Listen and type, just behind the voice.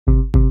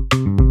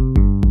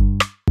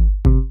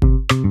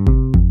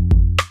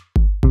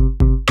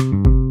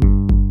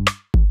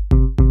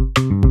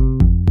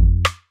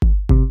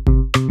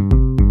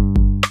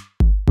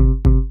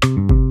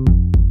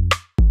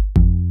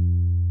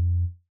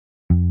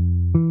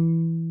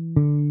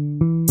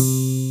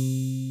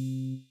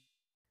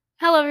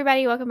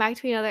everybody. Welcome back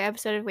to another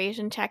episode of Ways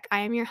in Check.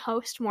 I am your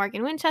host,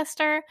 Morgan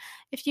Winchester.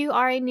 If you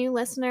are a new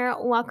listener,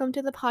 welcome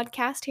to the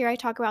podcast. Here I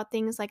talk about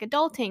things like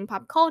adulting,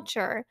 pop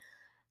culture,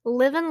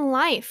 living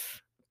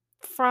life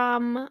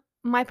from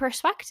my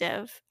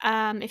perspective.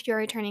 If you're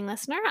a returning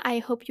listener, I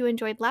hope you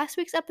enjoyed last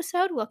week's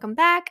episode. Welcome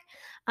back.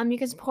 You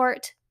can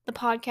support the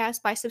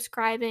podcast by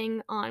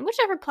subscribing on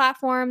whichever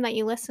platform that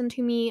you listen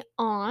to me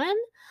on.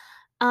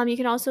 You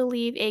can also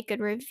leave a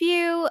good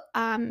review.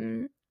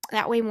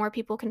 That way more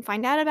people can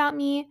find out about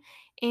me.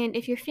 And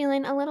if you're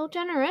feeling a little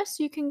generous,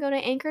 you can go to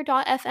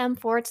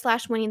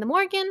anchor.fm/Winnie the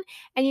Morgan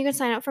and you can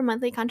sign up for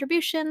monthly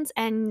contributions.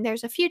 And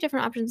there's a few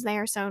different options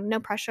there, so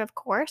no pressure, of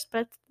course,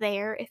 but it's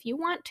there if you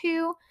want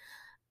to.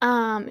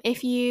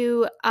 If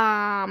you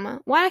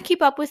want to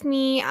keep up with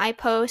me, I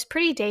post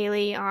pretty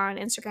daily on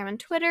Instagram and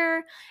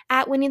Twitter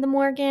at Winnie the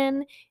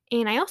Morgan.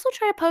 And I also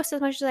try to post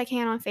as much as I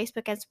can on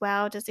Facebook as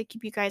well, just to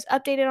keep you guys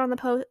updated on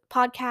the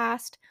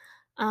podcast.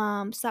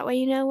 So that way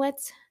you know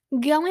what's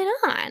going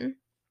on.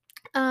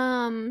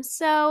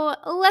 So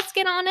let's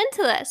get on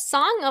into this.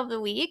 Song of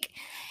the week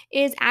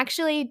is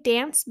actually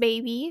Dance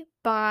Baby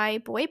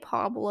by Boy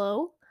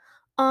Pablo.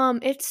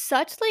 It's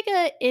such like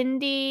a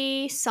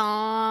indie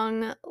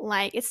song,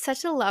 like it's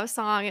such a love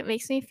song. It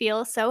makes me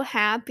feel so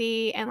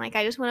happy and like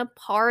I just want to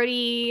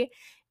party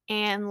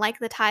and like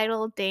the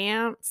title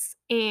dance,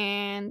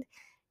 and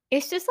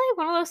it's just like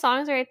one of those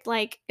songs where it's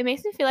like it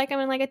makes me feel like I'm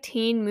in like a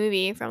teen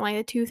movie from like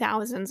the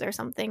 2000s or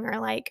something, or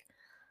like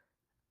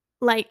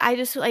I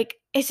just like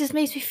it just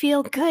makes me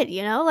feel good,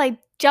 like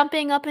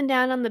jumping up and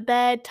down on the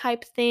bed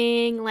type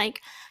thing,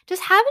 like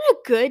just having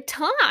a good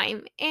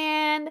time.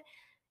 And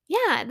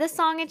yeah, this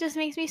song, it just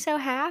makes me so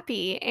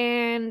happy,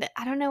 and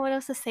I don't know what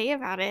else to say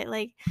about it.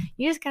 Like,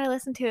 you just gotta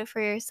listen to it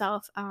for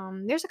yourself.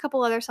 There's a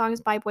couple other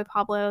songs by Boy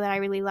Pablo that I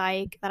really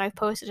like that I've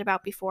posted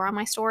about before on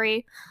my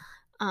story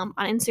on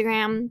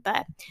Instagram,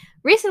 but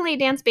recently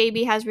Dance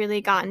Baby has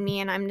really gotten me,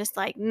 and I'm just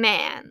like,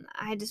 man,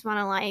 I just want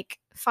to like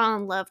fall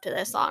in love to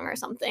this song or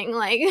something.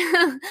 Like,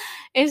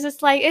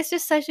 it's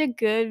just such a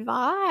good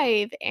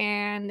vibe,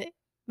 and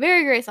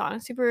very great song,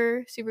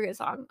 super super good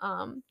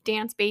song.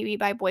 Dance Baby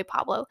by Boy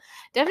Pablo.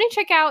 Definitely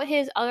check out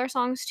his other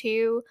songs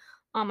too.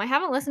 I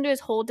haven't listened to his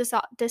whole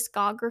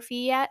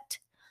discography yet.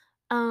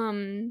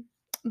 Um,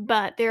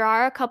 but there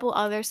are a couple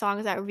other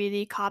songs that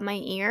really caught my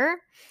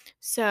ear.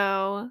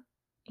 So,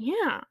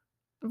 yeah,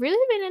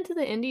 really been into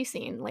the indie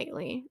scene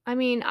lately. I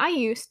mean, I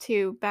used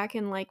to back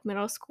in like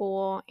middle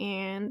school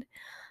and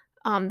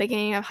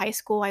beginning of high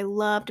school. I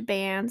loved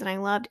bands and I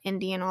loved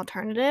indie and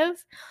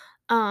alternative.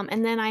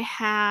 And then I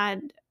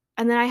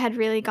had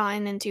really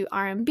gotten into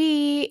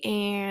R&B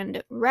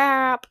and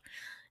rap,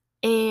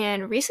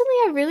 and recently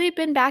I've really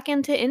been back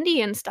into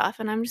indie and stuff,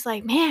 and I'm just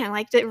like, man,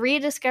 like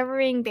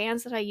rediscovering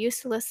bands that I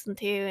used to listen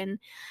to and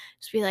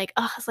just be like,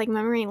 oh, it's like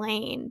memory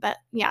lane. But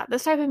yeah,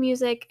 this type of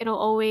music, it'll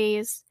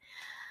always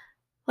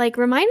like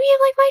remind me of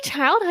like my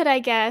childhood, I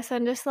guess,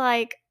 and just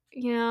like,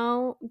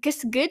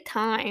 just good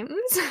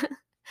times.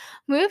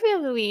 Movie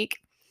of the week.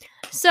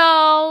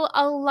 So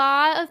a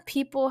lot of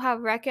people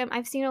have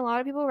I've seen a lot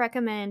of people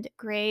recommend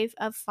Grave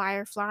of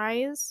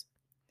Fireflies,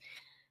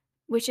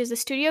 which is a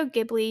Studio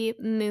Ghibli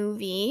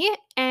movie.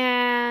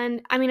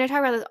 And I mean, I talk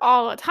about this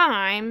all the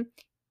time.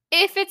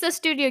 If it's a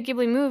Studio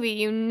Ghibli movie,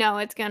 you know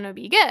it's gonna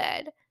be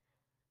good.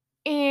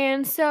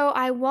 And so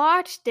I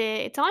watched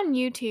it. It's on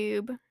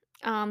YouTube,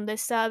 the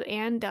sub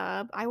and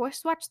dub. I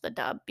just watched the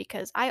dub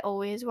because I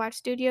always watch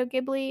Studio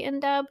Ghibli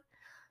in dub.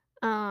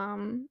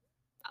 Um,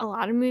 a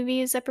lot of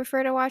movies I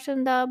prefer to watch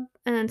in dub,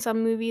 and then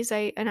some movies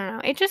I don't know.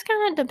 It just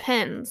kind of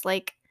depends.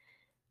 Like,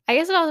 I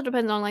guess it also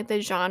depends on like the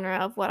genre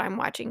of what I'm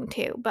watching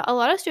too. But a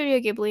lot of Studio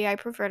Ghibli I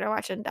prefer to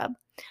watch in dub.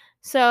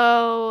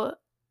 So,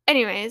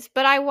 anyways,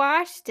 but I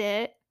watched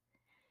it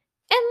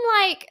and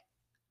like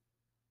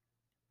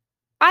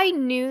I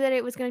knew that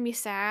it was gonna be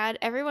sad.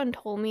 Everyone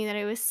told me that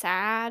it was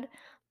sad,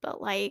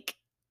 but like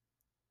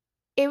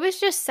it was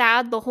just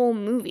sad the whole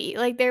movie.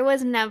 Like there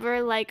was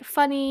never like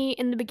funny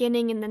in the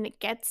beginning and then it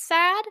gets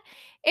sad.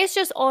 It's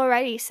just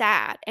already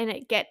sad and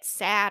it gets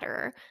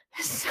sadder.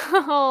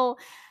 So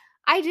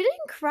I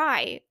didn't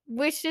cry,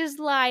 which is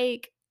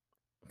like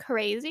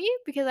crazy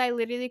because I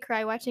literally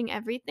cry watching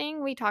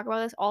everything. We talk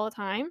about this all the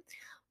time.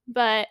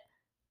 But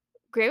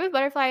Grave of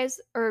Butterflies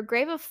or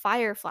Grave of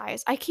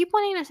Fireflies. I keep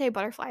wanting to say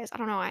butterflies. I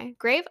don't know why.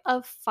 Grave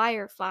of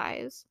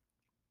Fireflies.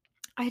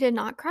 I did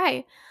not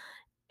cry.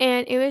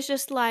 And it was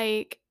just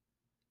like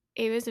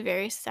it was a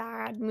very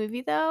sad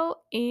movie though,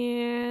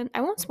 and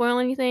I won't spoil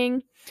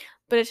anything,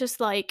 but it's just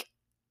like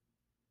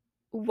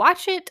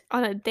watch it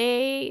on a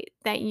day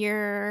that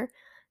you're,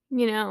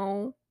 you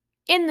know,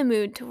 in the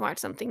mood to watch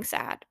something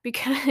sad,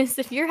 because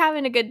if you're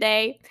having a good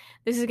day,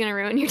 this is gonna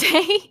ruin your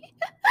day.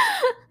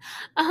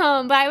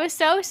 But I was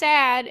so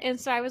sad, and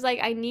so I was like,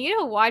 I need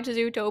to watch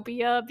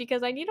Zootopia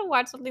because I need to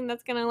watch something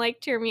that's gonna like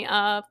cheer me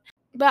up.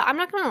 But I'm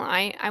not gonna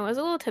lie, I was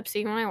a little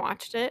tipsy when I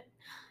watched it.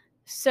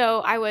 So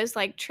I was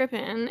like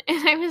tripping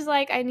and I was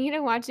like, I need to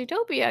watch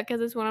Zootopia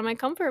because it's one of my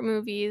comfort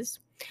movies.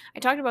 I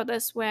talked about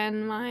this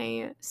when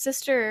my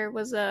sister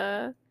was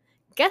a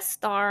guest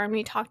star and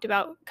we talked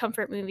about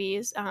comfort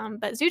movies.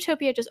 But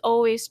Zootopia just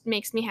always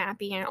makes me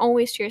happy and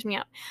always cheers me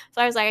up.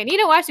 So I was like, I need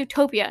to watch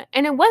Zootopia.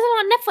 And it wasn't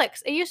on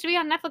Netflix. It used to be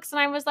on Netflix and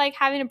I was like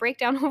having a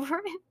breakdown over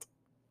it.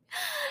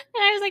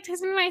 And I was like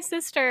texting my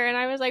sister and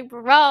I was like,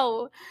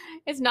 bro,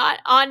 it's not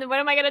on. What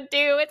am I going to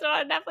do? It's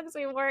not on Netflix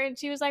anymore. And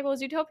she was like, well,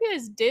 Zootopia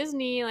is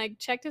Disney. Like,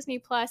 check Disney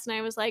Plus. And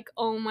I was like,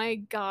 oh my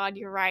God,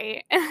 you're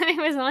right. And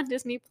it was on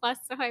Disney Plus.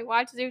 So I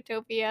watched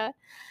Zootopia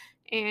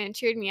and it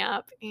cheered me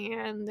up.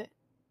 And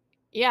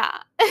yeah.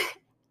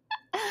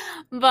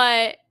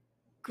 But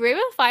Grave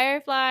of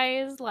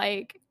Fireflies,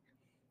 like,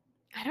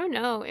 I don't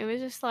know. It was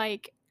just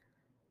like,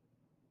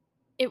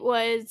 it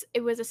was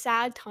a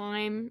sad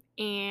time,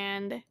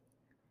 and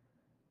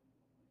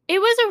it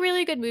was a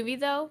really good movie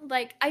though.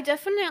 Like, I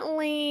don't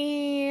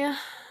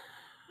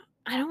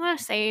want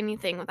to say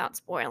anything without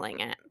spoiling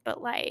it, but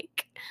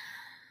like,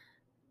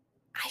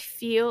 I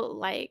feel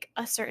like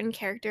a certain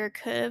character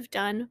could have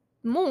done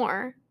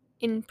more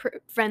in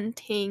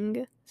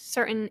preventing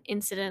certain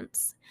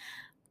incidents.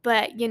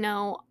 But,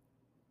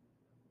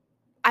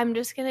 I'm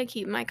just going to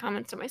keep my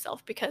comments to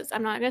myself because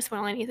I'm not going to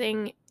spoil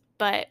anything.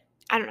 But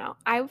I don't know.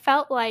 I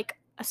felt like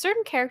a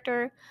certain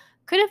character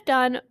could have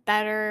done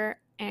better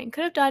and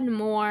could have done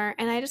more.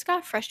 And I just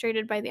got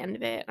frustrated by the end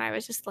of it. And I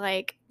was just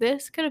like,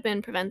 this could have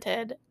been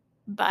prevented.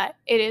 But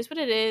it is what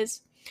it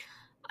is.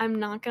 I'm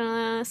not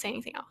going to say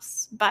anything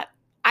else. But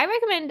I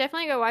recommend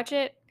definitely go watch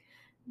it.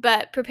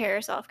 But prepare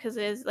yourself because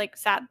it is like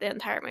sad the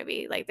entire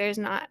movie. Like, there's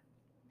not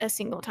a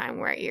single time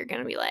where you're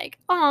gonna be like,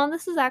 oh,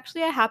 this is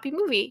actually a happy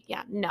movie.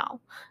 Yeah, no.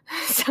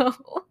 So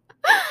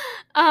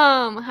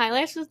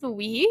highlights of the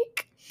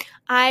week.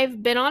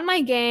 I've been on my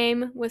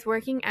game with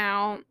working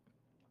out.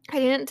 I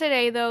didn't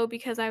today though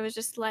because I was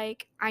just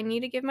like, I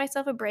need to give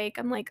myself a break.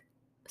 I'm like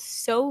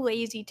so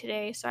lazy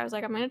today. So I was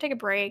like, I'm gonna take a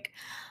break.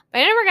 But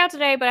I didn't work out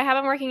today, but I have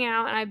been working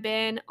out and I've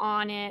been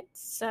on it.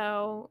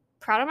 So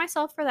proud of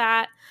myself for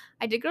that.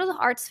 I did go to the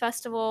arts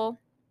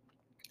festival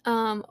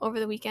over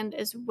the weekend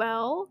as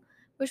well,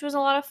 which was a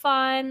lot of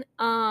fun.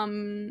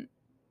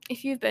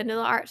 If you've been to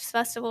the arts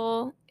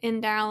festival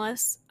in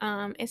Dallas,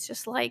 it's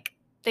just like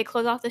they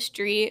close off the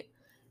street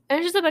and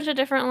it's just a bunch of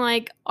different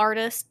like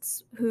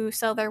artists who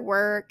sell their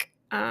work.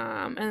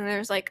 And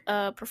there's like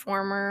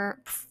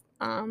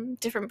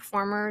different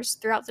performers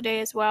throughout the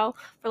day as well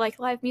for like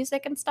live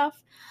music and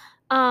stuff.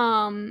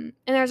 And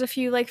there's a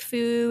few like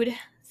food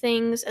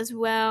things as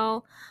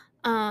well.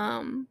 But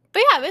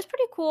yeah, it was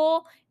pretty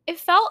cool. It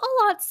felt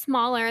a lot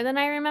smaller than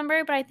I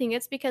remember, but I think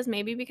it's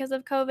maybe because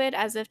of COVID,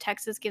 as if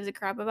Texas gives a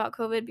crap about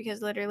COVID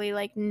because literally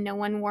like no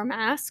one wore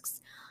masks.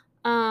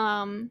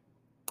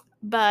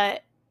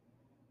 But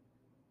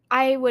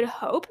I would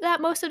hope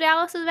that most of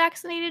Dallas is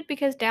vaccinated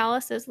because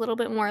Dallas is a little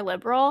bit more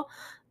liberal.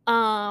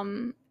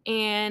 And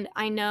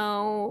I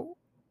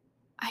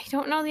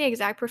don't know the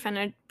exact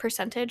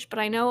percentage, but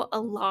I know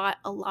a lot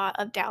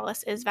of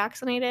Dallas is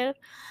vaccinated.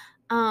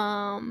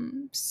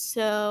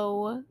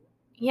 So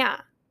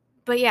yeah.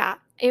 But yeah,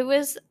 it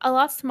was a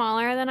lot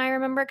smaller than I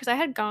remember because I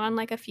had gone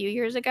like a few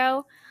years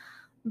ago,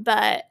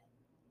 but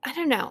I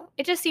don't know.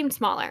 It just seemed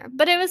smaller,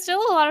 but it was still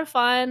a lot of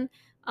fun.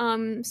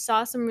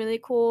 Saw some really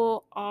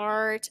cool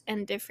art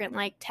and different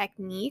like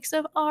techniques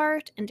of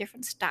art and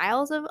different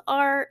styles of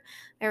art.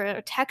 There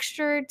were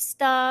textured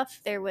stuff,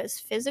 there was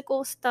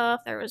physical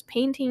stuff, there was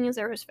paintings,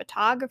 there was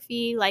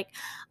photography, like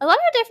a lot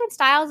of different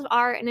styles of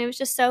art, and it was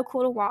just so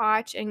cool to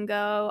watch and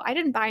go. I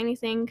didn't buy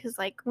anything because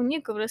like when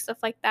you go to stuff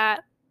like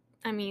that,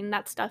 I mean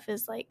that stuff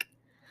is like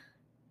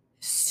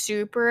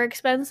super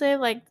expensive,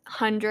 like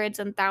hundreds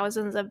and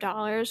thousands of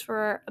dollars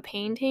for a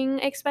painting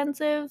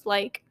expensive,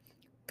 like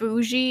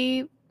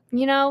bougie,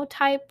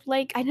 type.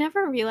 Like I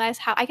never realized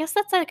how, I guess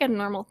that's like a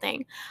normal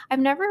thing. I've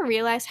never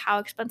realized how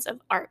expensive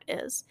art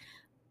is.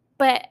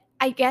 But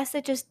I guess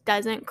it just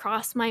doesn't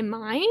cross my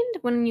mind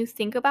when you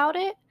think about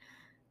it.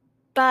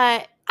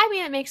 But I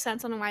mean, it makes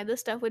sense on why this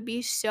stuff would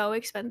be so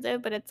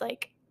expensive, but it's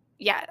like,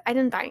 yeah, I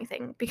didn't buy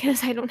anything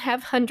because I don't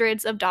have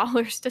hundreds of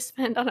dollars to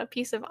spend on a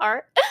piece of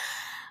art.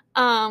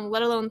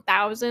 Let alone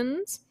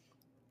thousands.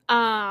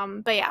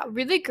 But yeah,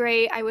 really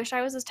great. I wish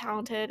I was as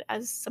talented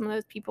as some of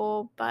those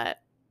people, but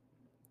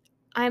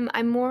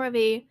I'm more of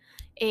a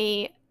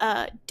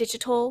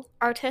digital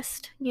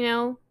artist,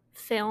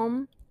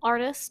 film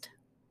artist,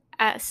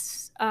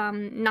 as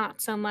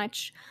not so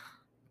much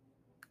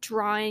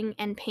drawing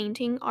and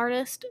painting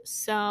artist.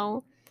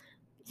 So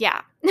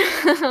yeah.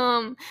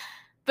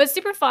 But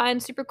super fun,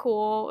 super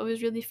cool. It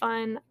was really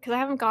fun because I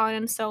haven't gone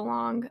in so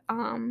long.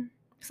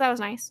 So that was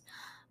nice.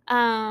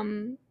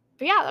 But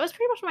yeah, that was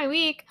pretty much my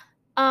week.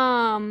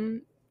 Not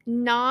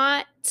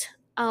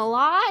a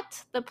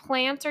lot. The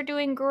plants are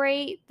doing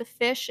great. The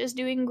fish is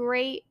doing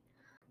great.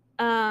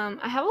 I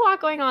have a lot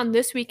going on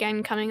this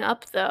weekend coming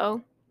up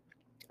though.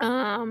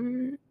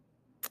 I'm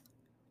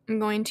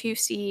going to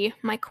see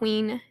my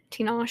queen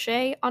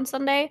Tinashe on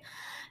Sunday,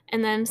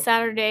 and then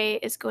Saturday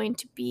is going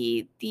to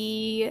be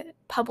the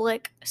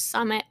public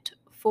summit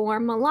for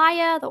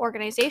Malaya, the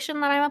organization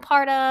that I'm a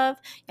part of.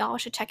 Y'all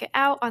should check it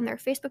out on their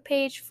Facebook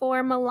page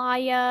for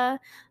Malaya.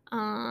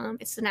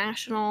 It's the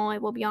national,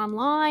 it will be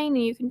online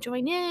and you can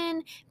join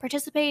in,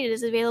 participate. It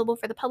is available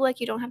for the public.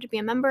 You don't have to be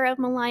a member of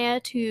Malaya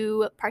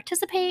to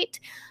participate.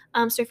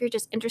 So if you're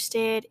just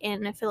interested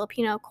in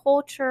Filipino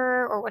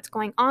culture or what's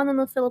going on in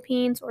the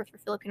Philippines, or if you're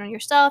Filipino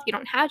yourself, you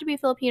don't have to be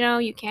Filipino,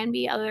 you can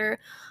be other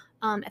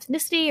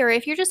ethnicity, or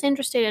if you're just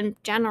interested in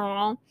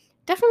general,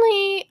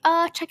 definitely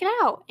check it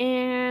out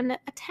and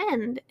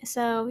attend.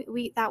 So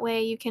that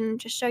way you can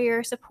just show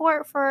your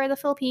support for the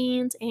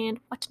Philippines and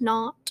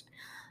whatnot.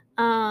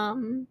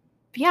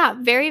 Yeah,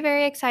 very,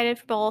 very excited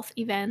for both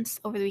events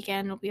over the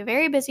weekend. It'll be a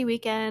very busy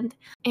weekend,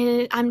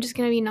 and I'm just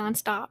going to be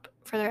nonstop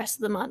for the rest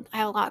of the month. I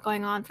have a lot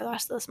going on for the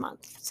rest of this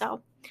month.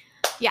 So,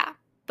 yeah,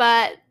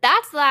 but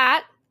that's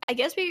that. I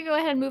guess we could go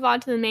ahead and move on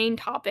to the main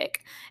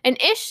topic. An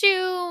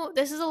issue,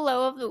 this is a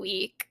low of the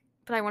week,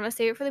 but I want to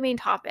save it for the main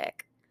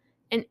topic.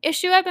 An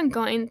issue I've been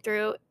going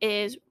through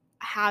is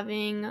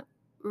having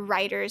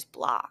writer's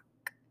block.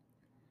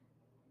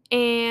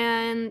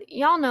 And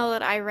y'all know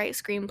that I write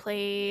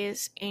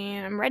screenplays,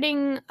 and I'm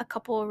writing a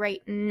couple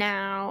right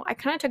now. I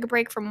kind of took a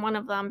break from one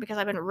of them because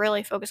I've been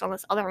really focused on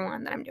this other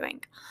one that I'm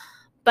doing.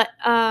 But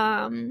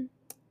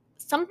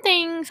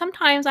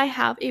sometimes I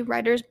have a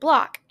writer's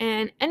block,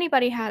 and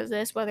anybody has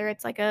this, whether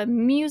it's like a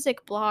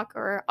music block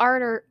or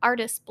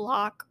artist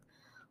block,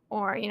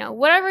 or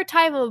whatever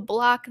type of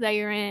block that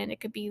you're in.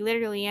 It could be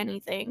literally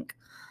anything.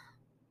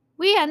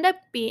 We end up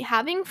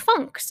having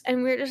funks,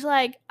 and we're just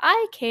like,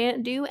 I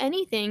can't do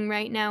anything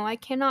right now. I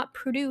cannot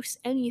produce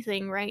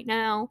anything right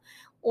now.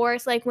 Or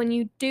it's like when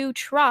you do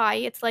try,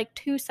 it's like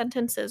 2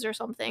 sentences or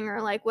something,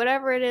 or like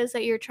whatever it is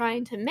that you're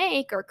trying to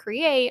make or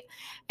create,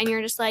 and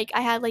you're just like,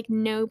 I had like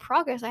no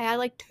progress. I had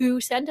like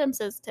 2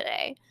 sentences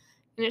today.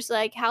 And it's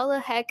like, how the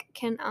heck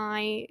can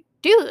I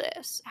do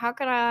this? How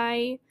can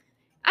I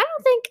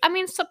don't think, I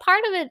mean, so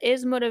part of it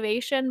is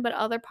motivation, but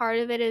other part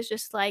of it is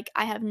just like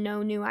I have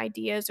no new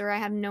ideas, or I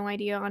have no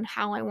idea on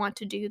how I want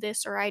to do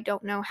this, or I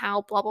don't know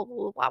how, blah, blah, blah,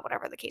 blah, blah,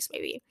 whatever the case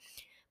may be.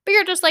 But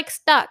you're just like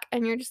stuck,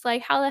 and you're just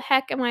like, how the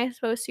heck am I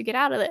supposed to get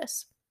out of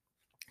this?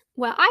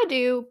 What I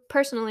do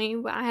personally,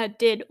 what I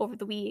did over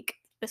the week,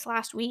 this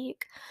last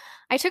week,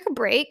 I took a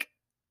break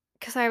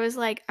because I was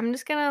like, I'm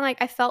just gonna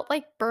I felt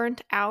like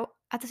burnt out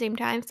at the same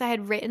time because I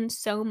had written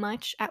so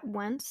much at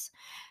once.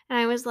 And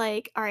I was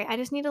like, all right, I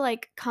just need to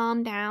like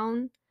calm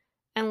down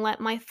and let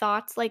my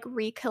thoughts like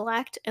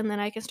recollect, and then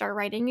I can start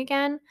writing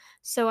again.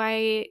 So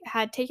I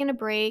had taken a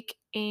break,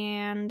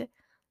 and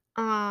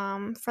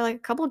for like a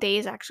couple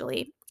days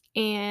actually.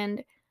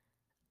 And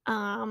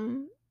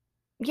um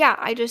yeah,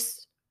 I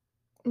just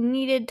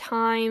needed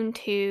time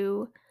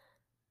to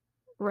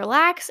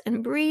relax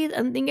and breathe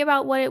and think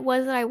about what it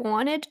was that I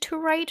wanted to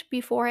write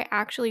before I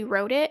actually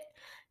wrote it.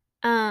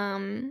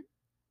 Um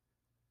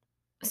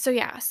so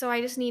yeah, so I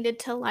just needed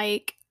to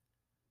like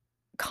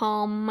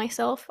calm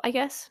myself, I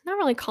guess. Not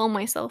really calm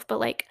myself,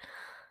 but like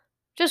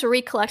just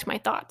recollect my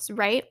thoughts,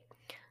 right?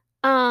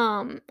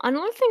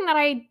 Another thing that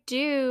I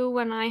do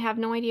when I have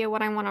no idea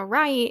what I want to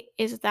write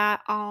is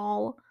that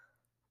I'll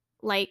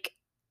like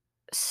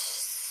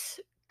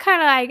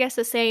kind of, I guess,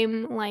 the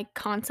same like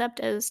concept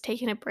as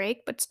taking a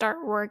break, but start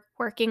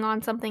working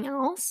on something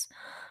else.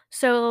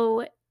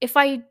 So if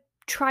I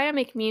try to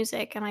make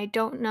music and I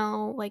don't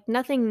know, like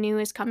nothing new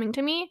is coming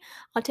to me,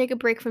 I'll take a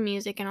break from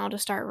music and I'll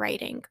just start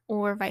writing,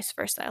 or vice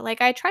versa.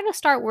 Like I try to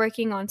start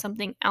working on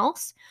something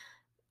else,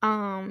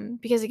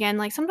 because again,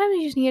 like sometimes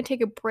you just need to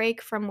take a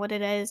break from what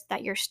it is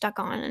that you're stuck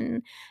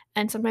on,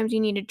 and sometimes you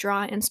need to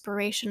draw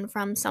inspiration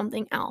from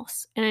something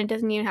else, and it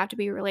doesn't even have to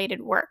be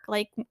related work.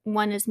 Like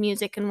one is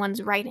music and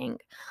one's writing.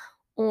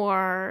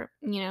 Or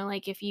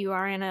like if you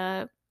are in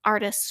a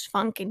artist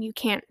funk and you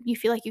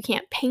feel like you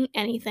can't paint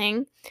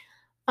anything,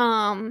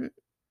 um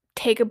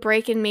take a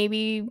break and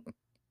maybe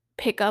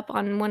pick up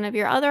on one of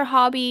your other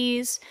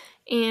hobbies,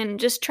 and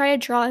just try to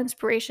draw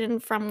inspiration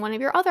from one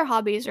of your other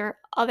hobbies or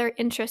other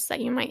interests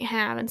that you might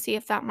have, and see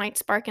if that might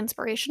spark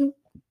inspiration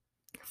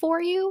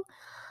for you.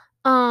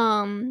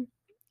 Um,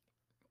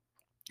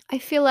 I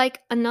feel like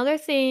another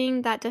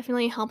thing that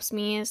definitely helps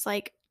me is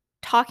like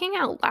talking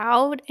out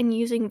loud and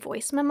using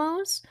voice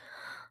memos.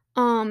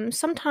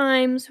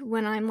 Sometimes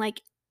when I'm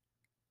like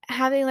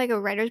having like a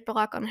writer's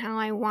block on how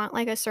I want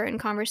like a certain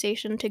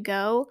conversation to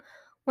go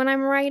when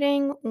I'm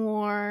writing,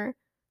 or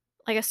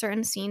like a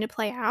certain scene to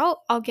play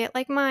out, I'll get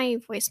like my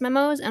voice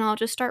memos and I'll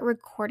just start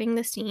recording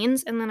the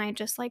scenes, and then I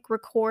just like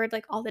record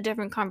like all the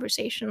different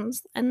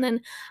conversations, and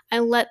then I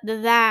let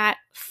that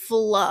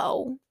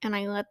flow, and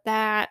I let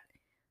that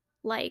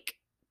like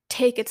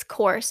take its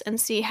course and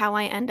see how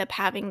I end up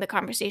having the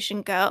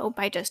conversation go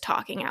by just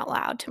talking out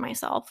loud to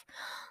myself.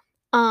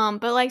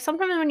 But like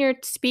sometimes when you're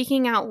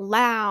speaking out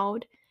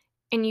loud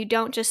and you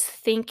don't just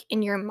think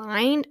in your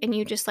mind and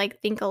you just like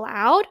think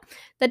aloud,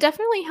 that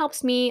definitely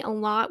helps me a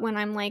lot when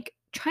I'm like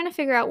trying to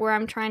figure out where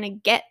I'm trying to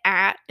get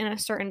at in a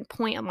certain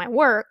point of my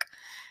work.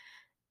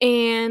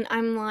 And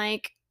I'm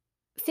like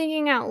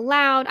thinking out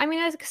loud, I mean,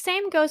 the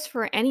same goes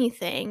for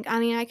anything. I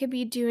mean, I could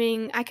be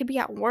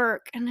at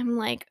work and I'm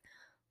like,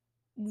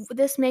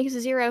 This makes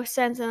 0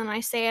 sense," and then I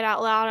say it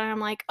out loud and I'm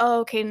like,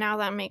 "Oh, okay, now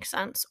that makes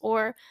sense."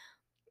 Or,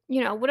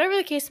 whatever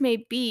the case may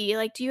be,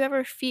 like, do you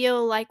ever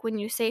feel like when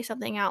you say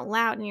something out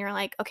loud and you're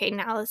like, "Okay,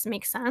 now this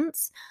makes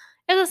sense?"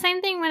 It's the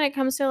same thing when it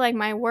comes to, like,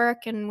 my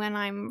work and when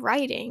I'm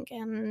writing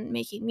and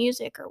making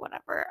music or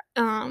whatever.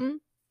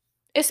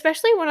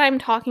 Especially when I'm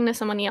talking to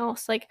somebody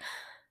else, like,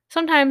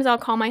 sometimes I'll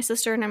call my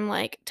sister and I'm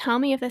like, "Tell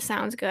me if this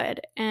sounds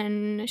good,"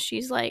 and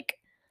she's like,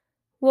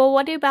 "Well,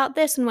 what about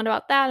this, and what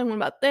about that, and what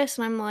about this?"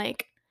 And I'm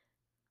like,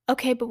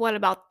 "Okay, but what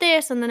about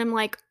this?" And then I'm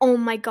like, "Oh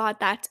my god,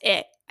 that's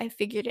it. I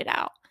figured it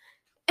out."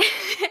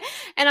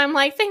 And I'm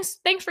like, "Thanks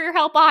for your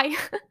help, bye."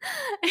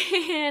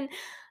 And,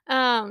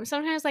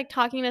 sometimes, like,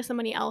 talking to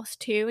somebody else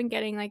too and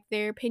getting, like,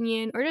 their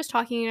opinion or just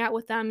talking it out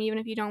with them, even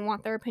if you don't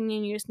want their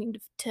opinion, you just need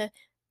to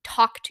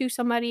talk to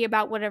somebody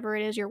about whatever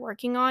it is you're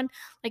working on.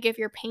 Like, if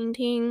you're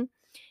painting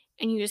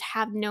and you just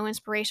have no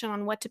inspiration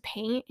on what to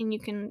paint, and you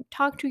can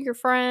talk to your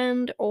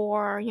friend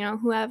or,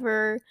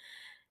 whoever,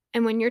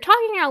 and when you're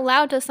talking out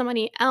loud to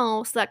somebody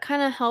else, that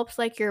kinda helps,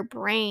 like, your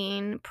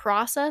brain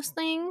process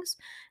things,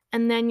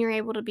 and then you're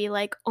able to be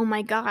like, "Oh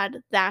my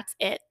god, that's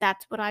it.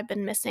 That's what I've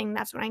been missing.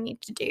 That's what I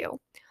need to do."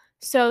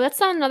 So that's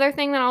another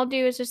thing that I'll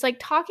do is just, like,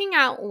 talking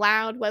out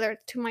loud, whether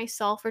it's to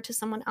myself or to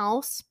someone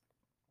else,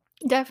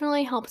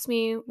 definitely helps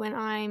me when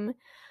I'm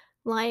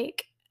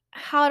like,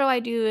 "How do I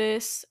do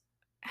this?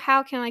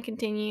 How can I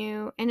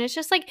continue?" And it's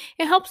just, like,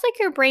 it helps, like,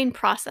 your brain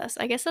process.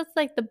 I guess that's,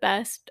 like, the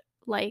best,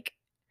 like,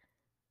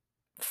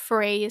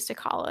 phrase to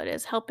call it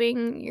is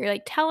helping you're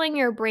like telling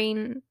your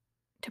brain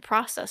to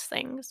process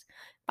things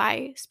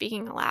by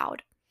speaking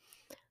aloud.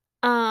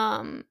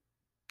 Um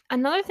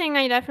Another thing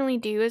I definitely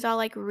do is I'll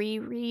like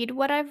reread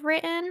what I've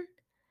written,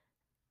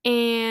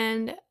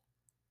 and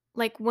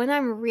like when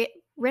I'm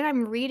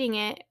reading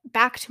it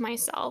back to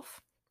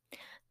myself,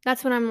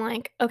 that's when I'm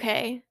like,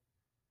 okay,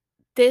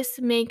 this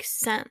makes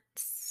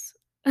sense.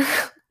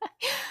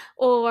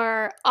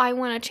 Or I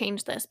want to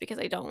change this because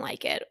I don't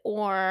like it,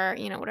 or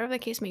whatever the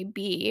case may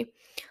be.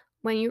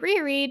 When you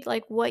reread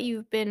like what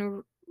you've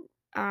been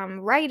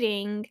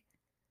writing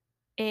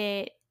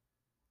it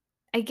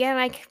again,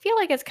 I feel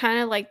like it's kind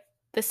of like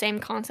the same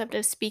concept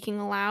as speaking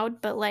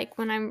aloud, but like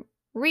when I'm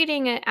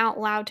reading it out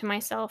loud to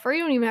myself, or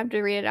you don't even have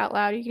to read it out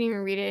loud, you can even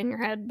read it in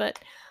your head, but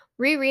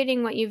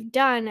rereading what you've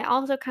done, it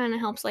also kind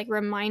of helps like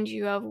remind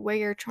you of where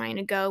you're trying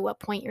to go, what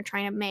point you're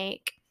trying to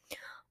make.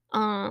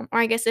 Or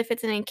I guess if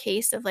it's in a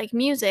case of like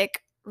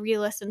music,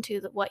 re-listen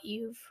to what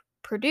you've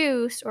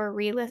produced, or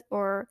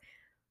or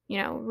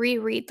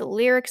reread the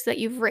lyrics that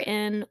you've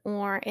written,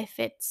 or if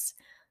it's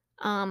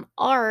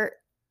art,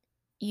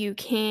 you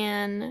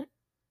can,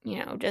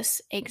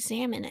 just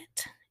examine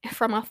it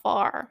from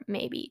afar,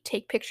 maybe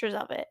take pictures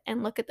of it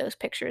and look at those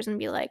pictures and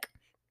be like,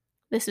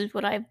 this is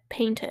what I've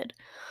painted.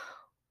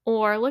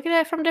 Or look at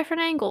it from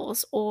different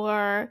angles,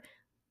 or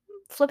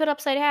flip it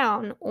upside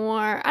down,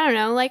 or I don't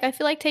know, like I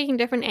feel like taking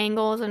different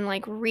angles and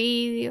like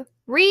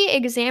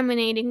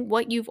re-examining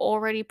what you've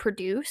already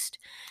produced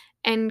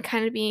and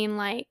kind of being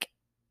like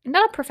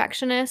not a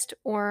perfectionist,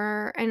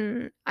 or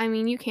and I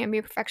mean you can be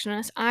a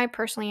perfectionist. I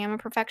personally am a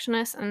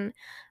perfectionist and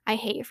I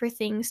hate for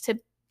things to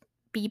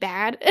be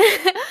bad.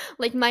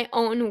 Like my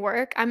own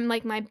work, I'm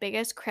like my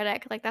biggest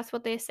critic. Like that's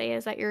what they say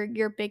is that you're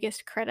your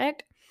biggest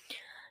critic.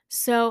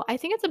 So I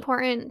think it's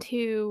important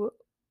to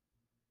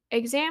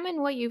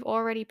examine what you've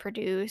already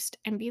produced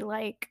and be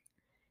like,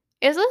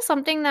 is this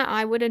something that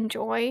I would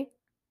enjoy?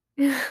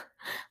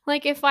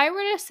 Like if I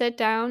were to sit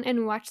down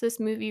and watch this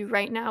movie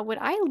right now, would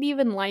I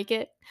even like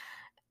it?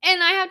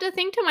 And I have to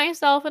think to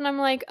myself and I'm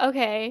like,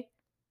 "Okay."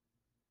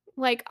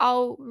 Like,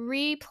 I'll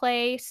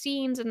replay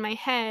scenes in my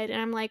head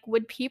and I'm like,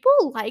 "Would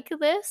people like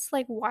this?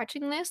 Like,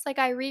 watching this?" Like,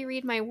 I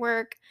reread my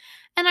work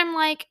and I'm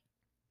like,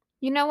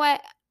 "You know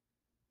what?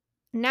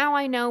 Now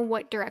I know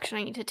what direction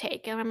I need to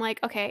take." And I'm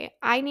like, "Okay,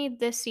 I need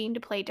this scene to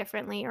play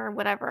differently or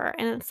whatever."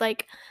 And it's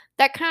like,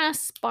 that kinda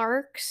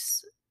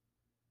sparks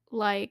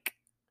like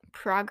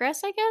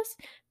progress, I guess,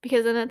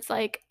 because then it's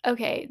like,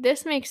 okay,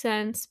 this makes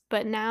sense,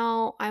 but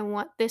now I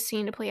want this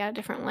scene to play out a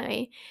different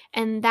way,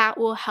 and that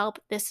will help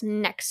this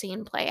next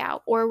scene play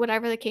out, or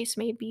whatever the case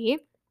may be.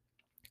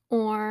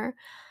 Or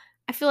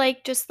I feel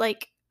like just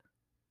like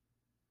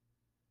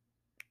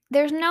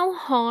there's no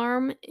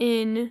harm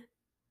in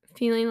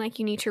feeling like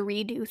you need to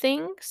redo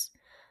things.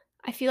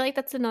 I feel like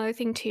that's another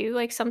thing too.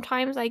 Like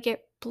sometimes I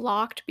get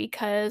blocked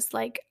because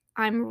like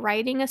I'm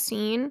writing a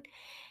scene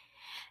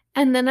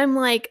and then I'm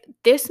like,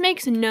 "This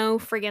makes no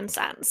friggin'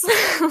 sense."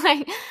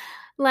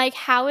 Like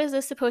how is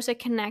this supposed to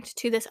connect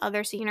to this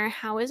other scene, or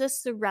how is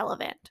this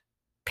relevant?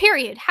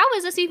 Period. How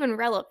is this even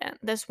relevant,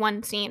 this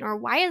one scene,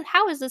 or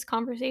how is this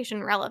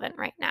conversation relevant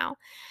right now?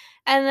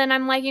 And then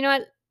I'm like, "You know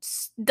what?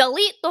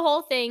 Delete the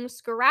whole thing,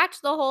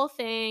 scratch the whole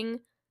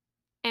thing."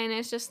 And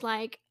it's just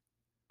like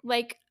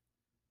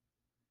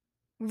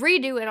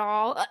redo it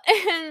all.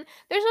 And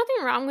there's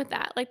nothing wrong with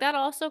that. Like that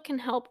also can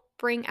help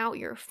bring out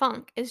your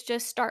funk, is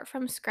just start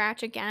from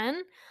scratch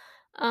again.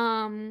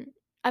 Um,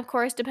 of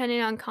course,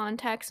 depending on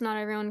context, not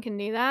everyone can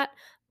do that.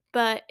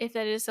 But if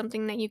that is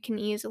something that you can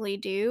easily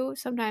do,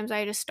 sometimes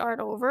I just start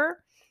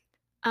over.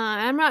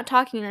 I'm not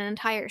talking an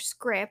entire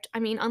script. I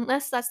mean,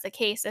 unless that's the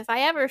case. If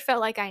I ever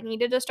felt like I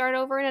needed to start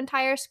over an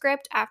entire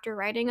script after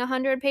writing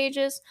 100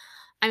 pages,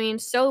 I mean,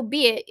 so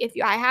be it. If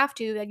I have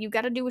to, like, you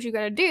got to do what you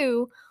got to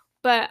do.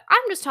 But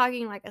I'm just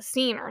talking like a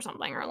scene or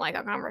something, or like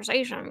a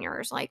conversation,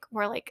 or like,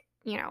 or like,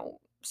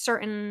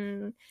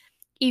 certain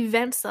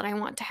events that I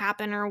want to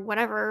happen or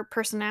whatever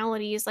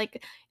personalities.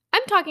 Like,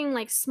 I'm talking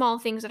like small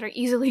things that are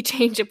easily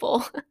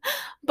changeable.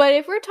 But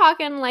if we're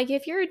talking like,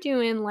 if you're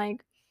doing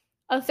like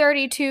a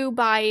 32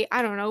 by,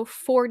 I don't know,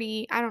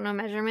 40, I don't know,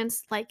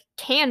 measurements, like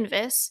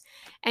canvas,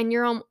 and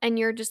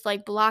you're just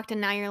like blocked,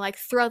 and now you're like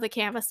throw the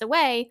canvas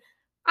away.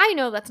 I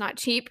know that's not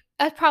cheap.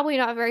 That's probably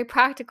not very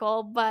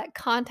practical, but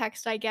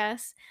context, I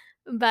guess.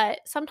 But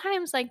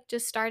sometimes like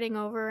just starting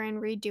over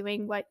and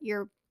redoing what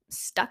you're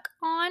stuck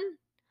on,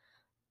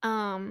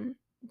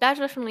 that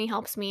definitely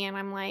helps me, and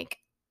I'm like,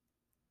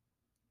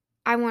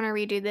 I want to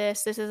redo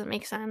this. This doesn't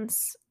make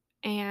sense.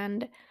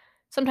 And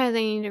sometimes I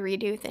need to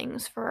redo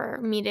things for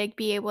me to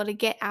be able to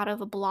get out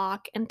of a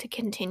block and to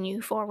continue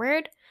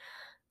forward.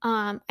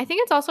 I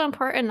think it's also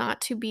important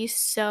not to be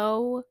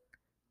so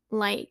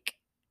like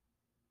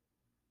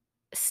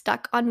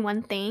stuck on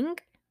one thing,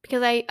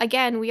 because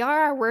we are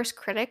our worst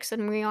critics,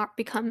 and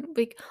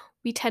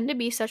we tend to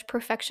be such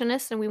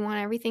perfectionists, and we want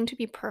everything to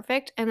be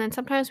perfect, and then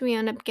sometimes we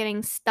end up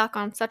getting stuck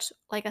on such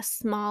like a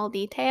small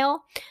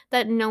detail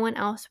that no one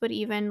else would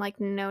even like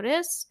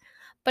notice.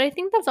 But I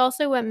think that's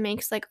also what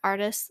makes like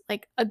artists,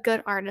 like a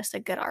good artist,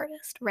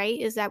 right?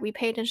 Is that we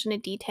pay attention to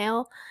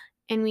detail,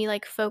 and we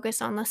like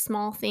focus on the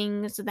small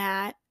things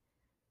that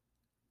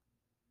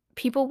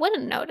people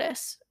wouldn't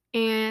notice.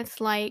 And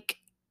it's like,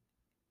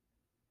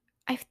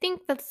 I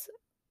think that's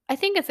I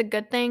think it's a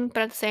good thing,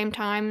 but at the same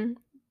time,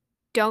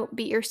 don't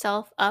beat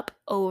yourself up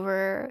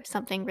over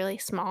something really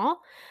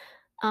small.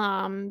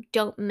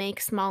 Don't make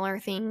smaller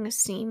things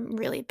seem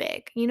really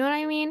big. You know what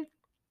I mean?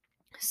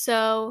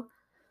 So,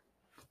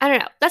 I don't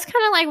know. That's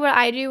kind of like what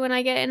I do when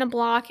I get in a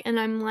block and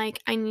I'm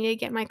like, I need to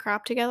get my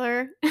crop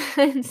together.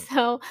 And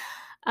so,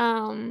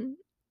 um,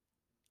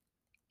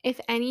 if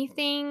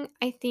anything,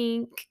 I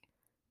think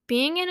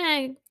being in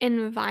an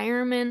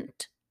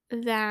environment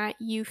that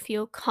you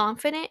feel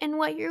confident in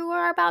what you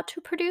are about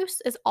to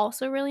produce is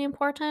also really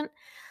important.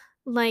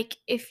 Like,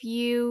 if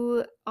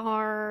you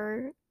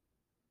are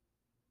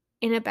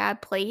in a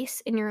bad place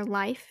in your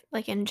life,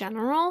 like in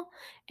general,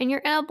 and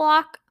you're in a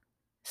block,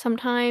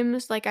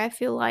 sometimes, like, I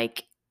feel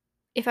like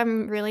if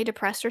I'm really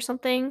depressed or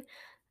something,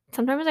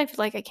 sometimes I feel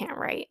like I can't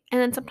write. And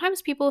then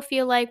sometimes people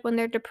feel like when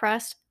they're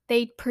depressed,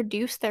 they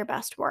produce their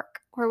best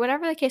work, or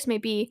whatever the case may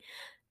be.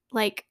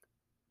 Like,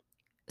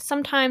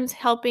 sometimes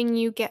helping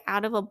you get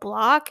out of a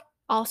block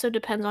also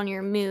depends on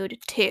your mood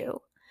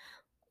too,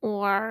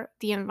 or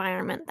the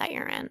environment that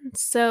you're in.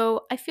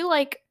 So I feel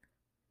like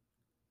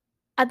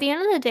at the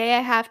end of the day, I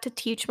have to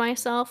teach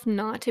myself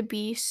not to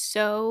be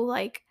so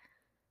like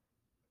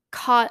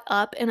caught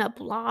up in a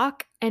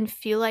block and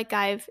feel like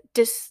I've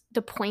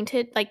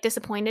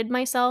disappointed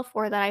myself,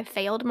 or that I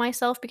failed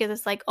myself, because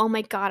it's like, oh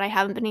my God, I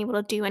haven't been able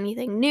to do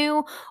anything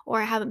new, or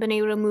I haven't been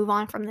able to move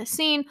on from this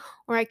scene,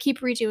 or I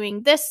keep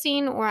redoing this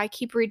scene, or I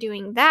keep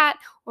redoing that,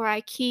 or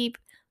I keep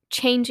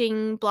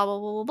changing blah, blah,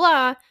 blah, blah,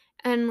 blah.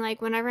 And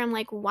like, whenever I'm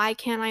like, why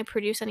can't I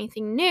produce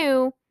anything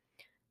new?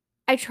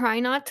 I try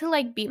not to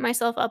like beat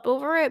myself up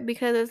over it,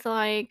 because it's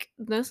like,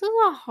 this is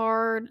a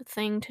hard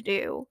thing to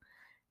do.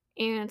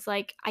 And it's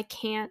like, I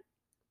can't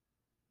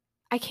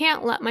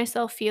let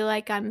myself feel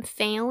like I'm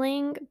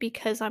failing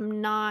because I'm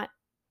not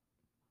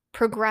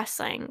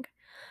progressing.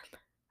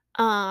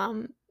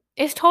 Um,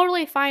 it's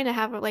totally fine to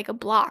have like a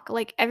block.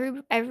 Like,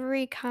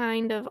 every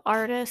kind of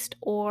artist,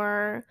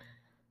 or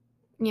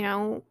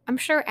I'm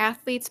sure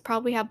athletes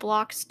probably have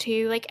blocks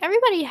too. Like,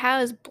 everybody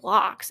has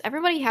blocks.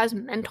 Everybody has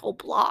mental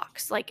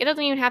blocks. Like, it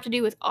doesn't even have to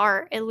do with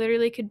art. It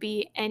literally could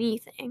be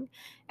anything.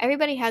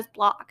 Everybody has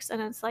blocks,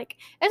 and it's like,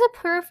 it's a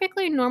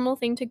perfectly normal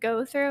thing to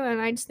go through, and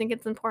I just think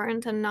it's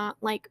important to not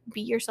like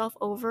beat yourself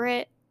up over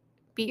it,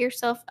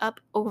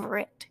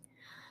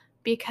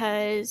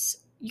 because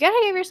you got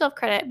to give yourself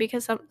credit,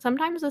 because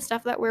sometimes the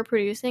stuff that we're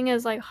producing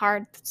is like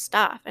hard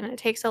stuff, and it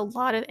takes a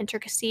lot of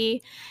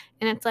intricacy,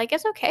 and it's like,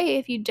 it's okay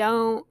if you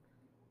don't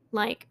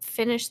like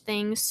finish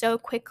things so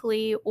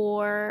quickly,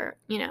 or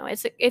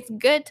it's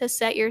good to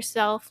set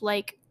yourself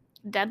like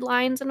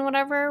deadlines and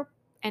whatever,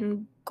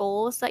 and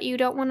goals that you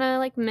don't want to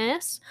like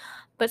miss,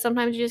 but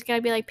sometimes you just got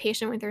to be like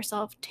patient with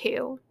yourself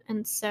too.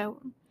 And so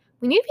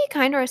we need to be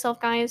kind to ourselves,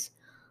 guys.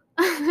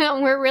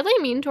 We're really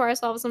mean to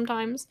ourselves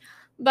sometimes.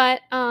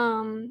 But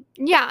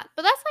yeah,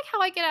 but that's like how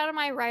I get out of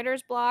my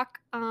writer's block.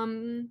 I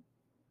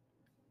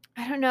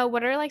don't know,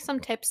 what are like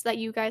some tips that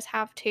you guys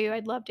have too?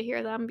 I'd love to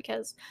hear them,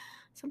 because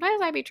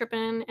sometimes I be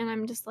tripping and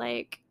I'm just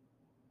like,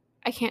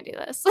 I can't do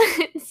this.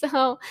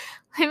 So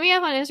hit me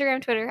up on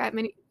Instagram, Twitter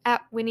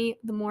at Winnie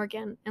the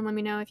Morgan, and let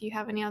me know if you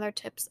have any other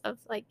tips of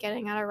like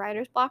getting out of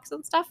writer's blocks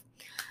and stuff.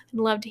 I'd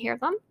love to hear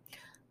them.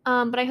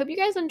 But I hope you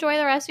guys enjoy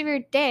the rest of your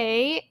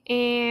day,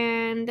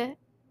 and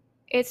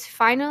it's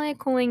finally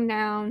cooling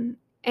down.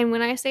 And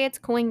when I say it's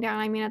cooling down,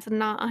 I mean it's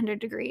not 100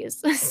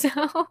 degrees.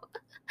 So,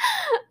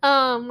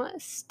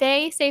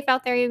 stay safe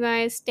out there, you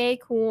guys. Stay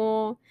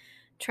cool.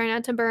 Try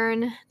not to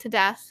burn to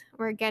death.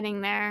 We're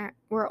getting there.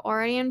 We're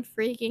already in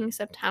freaking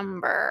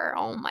September.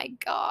 Oh my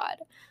god.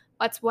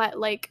 That's what,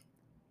 like,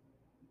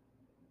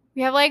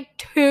 we have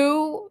like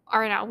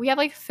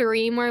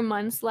 3 more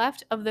months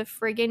left of the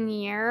friggin'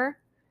 year.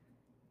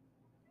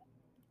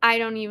 I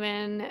don't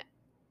even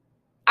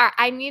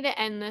I need to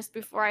end this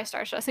before I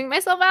start stressing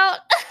myself out.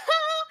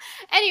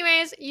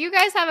 Anyways, you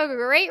guys have a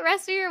great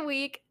rest of your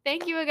week.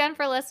 Thank you again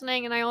for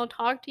listening, and I will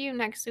talk to you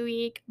next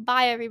week.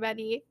 Bye,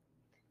 everybody.